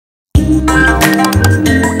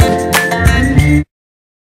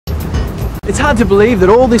It's hard to believe that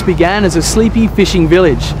all this began as a sleepy fishing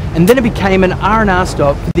village, and then it became an R&R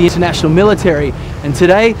stop for the international military, and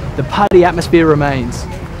today the party atmosphere remains.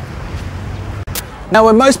 Now,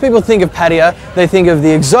 when most people think of Pattaya, they think of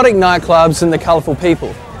the exotic nightclubs and the colourful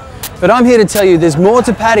people. But I'm here to tell you there's more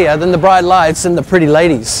to Pattaya than the bright lights and the pretty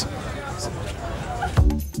ladies.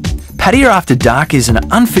 Pattaya after dark is an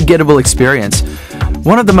unforgettable experience.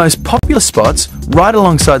 One of the most popular spots, right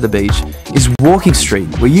alongside the beach, is Walking Street,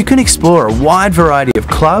 where you can explore a wide variety of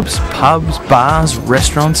clubs, pubs, bars,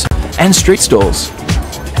 restaurants, and street stalls.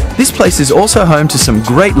 This place is also home to some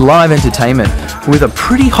great live entertainment with a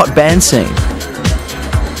pretty hot band scene.